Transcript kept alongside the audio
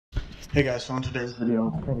Hey guys, so on today's video,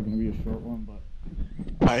 it's probably going to be a short one,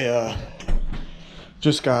 but I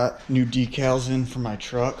just got new decals in for my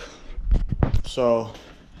truck. So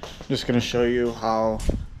I'm just going to show you how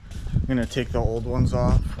I'm going to take the old ones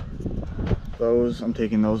off. I'm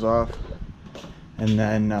taking those off. And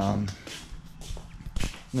then in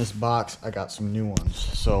this box, I got some new ones.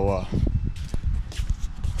 So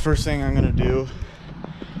first thing I'm going to do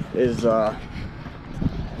is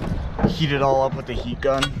heat it all up with the heat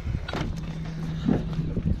gun,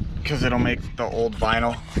 because it'll make the old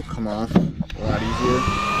vinyl come off a lot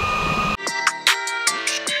easier.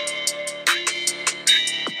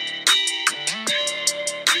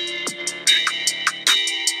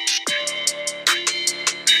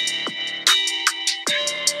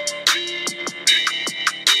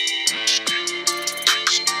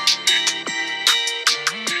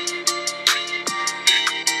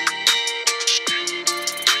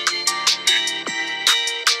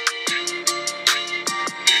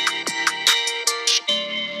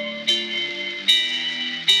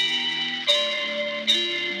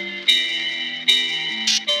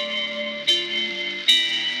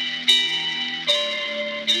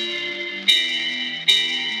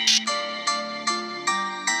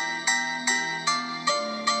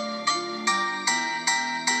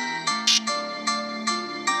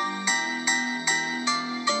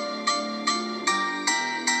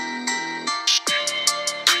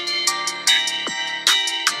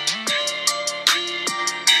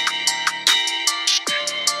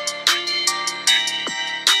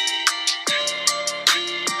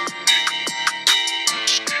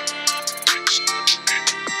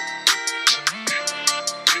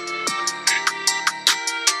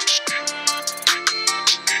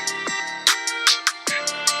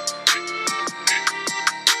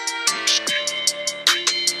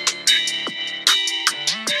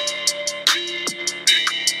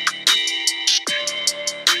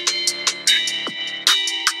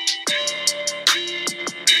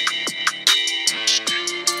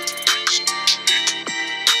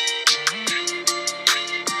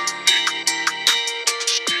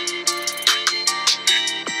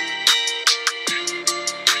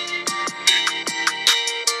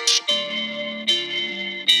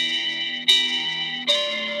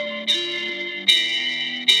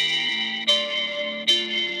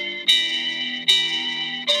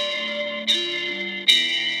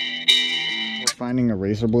 Finding a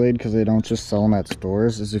razor blade, because they don't just sell them at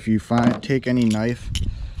stores, is if you take any knife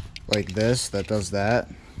like this that does that,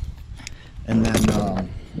 and then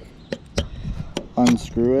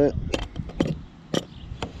unscrew it,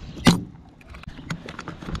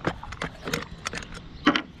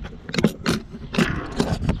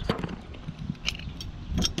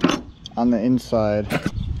 on the inside,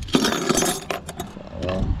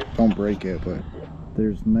 well, don't break it, but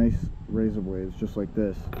there's nice razor blades just like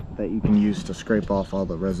this that you can use to scrape off all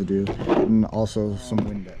the residue, and also some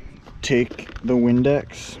windex. Take the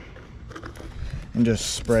windex and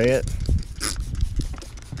just spray it.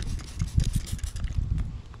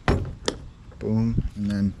 Boom.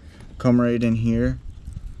 And then come right in here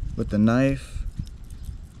with the knife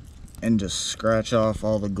and just scratch off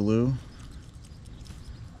all the glue.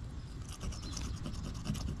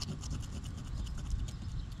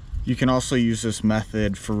 You can also use this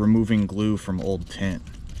method for removing glue from old tint.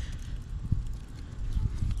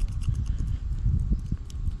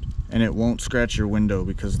 And it won't scratch your window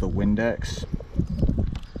because the windex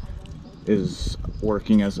is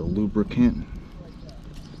working as a lubricant.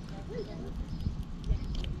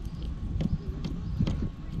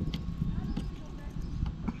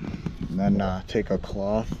 And then take a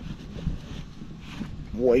cloth,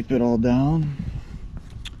 wipe it all down.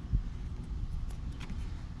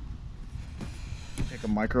 Take a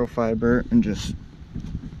microfiber and just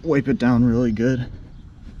wipe it down really good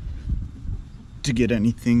to get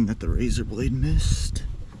anything that the razor blade missed,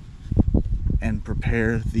 and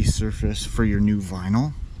prepare the surface for your new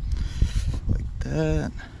vinyl like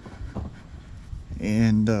that.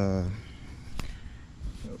 And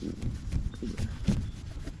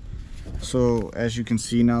so as you can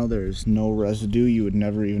see now, there's no residue. You would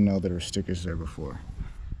never even know there were stickers there before.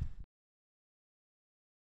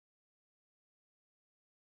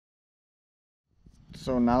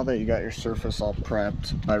 So now that you got your surface all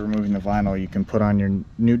prepped by removing the vinyl, you can put on your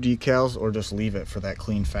new decals or just leave it for that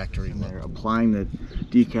clean factory look. Applying the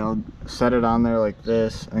decal, set it on there like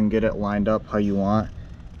this and get it lined up how you want,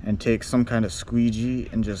 and take some kind of squeegee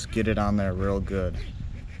and just get it on there real good.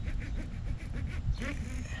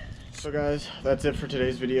 So guys, that's it for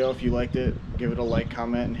today's video. If you liked it, give it a like,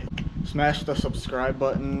 comment, and smash the subscribe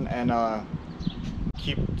button, and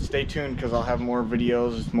stay tuned because I'll have more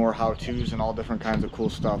videos, more how-tos, and all different kinds of cool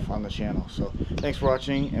stuff on the channel. So thanks for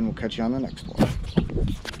watching, and we'll catch you on the next one.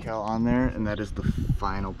 Decal on there, and that is the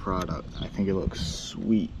final product. I think it looks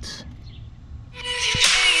sweet.